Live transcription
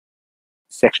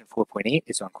Section 4.8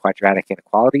 is on quadratic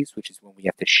inequalities, which is when we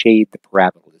have to shade the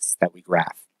parabolas that we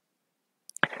graph.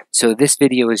 So this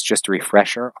video is just a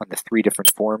refresher on the 3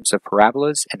 different forms of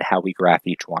parabolas and how we graph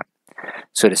each one.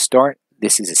 So to start,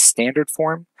 this is a standard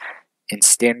form. In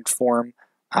standard form,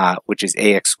 which is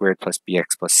ax squared plus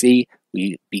bx plus c,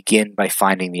 we begin by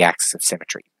finding the axis of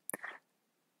symmetry.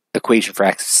 Equation for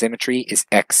axis of symmetry is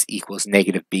x equals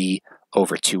negative b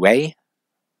over 2a.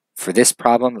 For this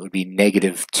problem, it would be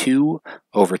negative 2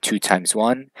 over 2 times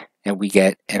 1, and we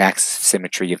get an axis of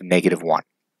symmetry of negative 1.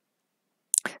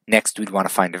 Next, we'd want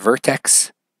to find a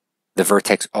vertex. The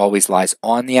vertex always lies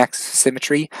on the axis of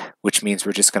symmetry, which means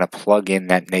we're just going to plug in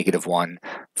that negative 1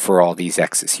 for all these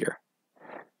x's here.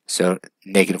 So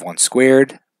negative 1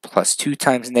 squared plus 2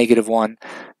 times negative 1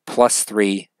 plus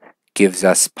 3 gives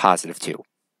us positive 2.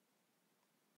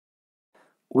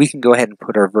 We can go ahead and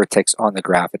put our vertex on the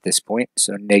graph at this point,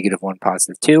 so negative 1,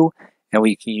 positive 2, and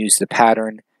we can use the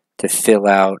pattern to fill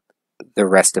out the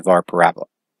rest of our parabola.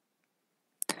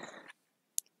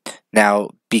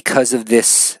 Now, because of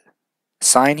this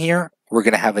sign here, we're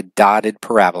going to have a dotted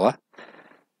parabola.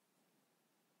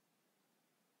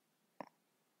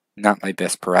 Not my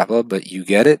best parabola, but you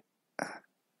get it.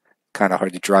 Kind of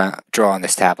hard to draw on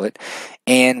this tablet.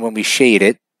 And when we shade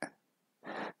it,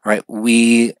 right,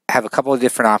 we have a couple of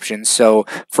different options. So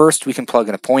first we can plug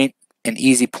in a point. An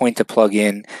easy point to plug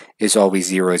in is always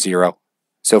 0, 0.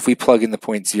 So if we plug in the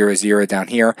point 0, 0 down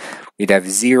here, we'd have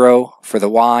 0 for the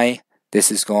y.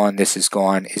 This is gone,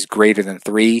 is greater than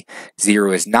 3.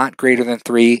 0 is not greater than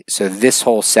 3. So this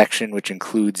whole section, which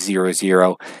includes 0,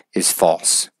 0, is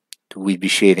false. We'd be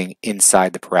shading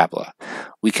inside the parabola.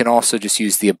 We can also just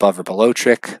use the above or below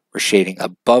trick. We're shading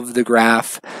above the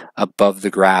graph. Above the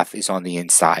graph is on the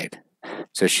inside.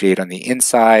 So shade on the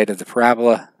inside of the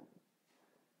parabola,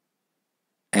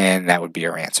 and that would be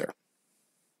our answer.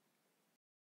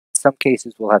 In some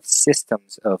cases, we'll have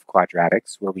systems of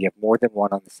quadratics where we have more than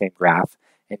one on the same graph,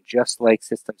 and just like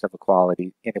systems of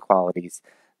inequalities,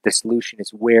 the solution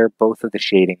is where both of the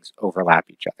shadings overlap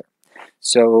each other.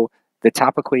 So the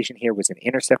top equation here was an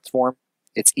intercept form.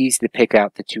 It's easy to pick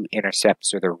out the 2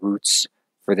 intercepts or the roots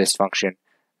for this function,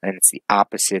 and it's the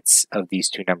opposites of these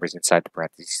 2 numbers inside the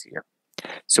parentheses here.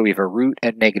 So we have a root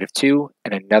at negative 2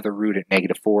 and another root at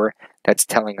negative 4. That's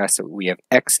telling us that we have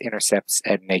x-intercepts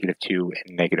at negative 2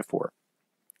 and negative 4.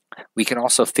 We can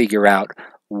also figure out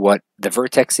what the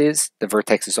vertex is. The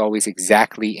vertex is always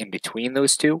exactly in between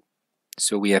those 2.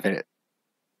 So we have an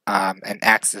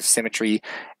axis of symmetry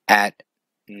at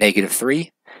negative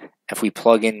 3. If we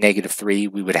plug in negative 3,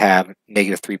 we would have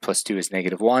negative 3 plus 2 is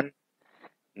negative 1.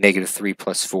 Negative 3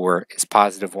 plus 4 is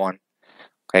positive 1.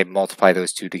 Okay, multiply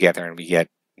those 2 together and we get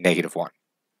negative 1.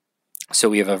 So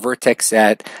we have a vertex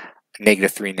at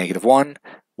negative 3, negative 1.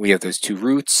 We have those 2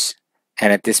 roots.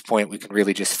 And at this point, we can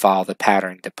really just follow the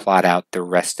pattern to plot out the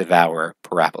rest of our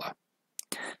parabola.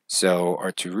 So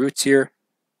our 2 roots here,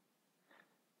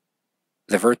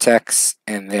 the vertex,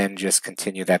 and then just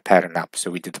continue that pattern up.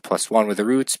 So we did the plus 1 with the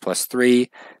roots, plus 3,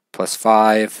 plus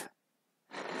 5.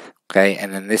 Okay,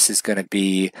 and then this is going to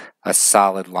be a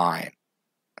solid line.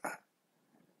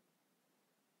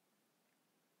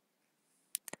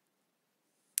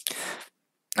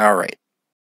 All right.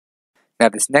 Now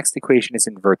this next equation is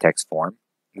in vertex form.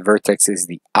 The vertex is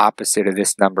the opposite of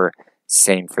this number,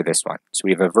 same for this one. So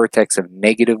we have a vertex of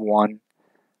negative 1,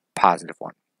 positive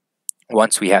 1.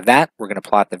 Once we have that, we're going to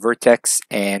plot the vertex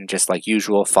and, just like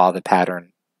usual, follow the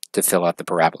pattern to fill out the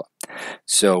parabola.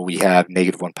 So we have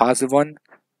negative 1, positive 1,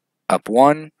 up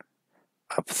 1,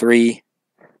 up 3,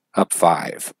 up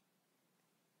 5.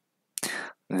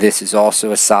 This is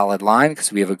also a solid line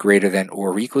because we have a greater than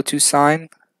or equal to sign.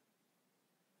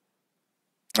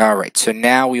 All right, so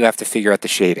now we have to figure out the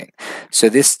shading. So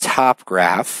this top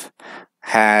graph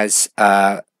has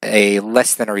a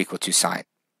less than or equal to sign.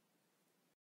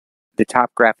 The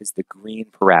top graph is the green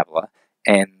parabola,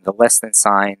 and the less than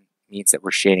sign means that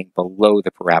we're shading below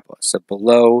the parabola. So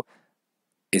below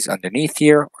is underneath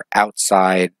here or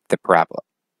outside the parabola.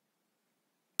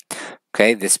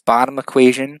 Okay, this bottom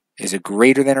equation is a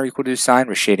greater than or equal to sign.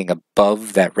 We're shading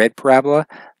above that red parabola.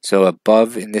 So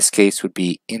above in this case would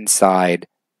be inside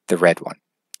the red one.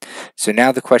 So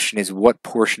now the question is, what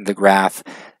portion of the graph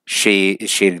is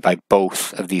shaded by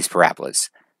both of these parabolas?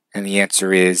 And the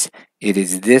answer is, it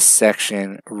is this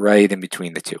section right in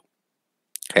between the 2.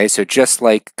 Okay, so just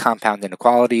like compound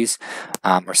inequalities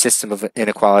or system of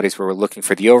inequalities where we're looking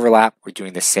for the overlap, we're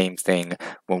doing the same thing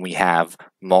when we have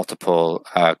multiple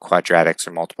quadratics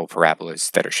or multiple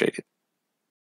parabolas that are shaded.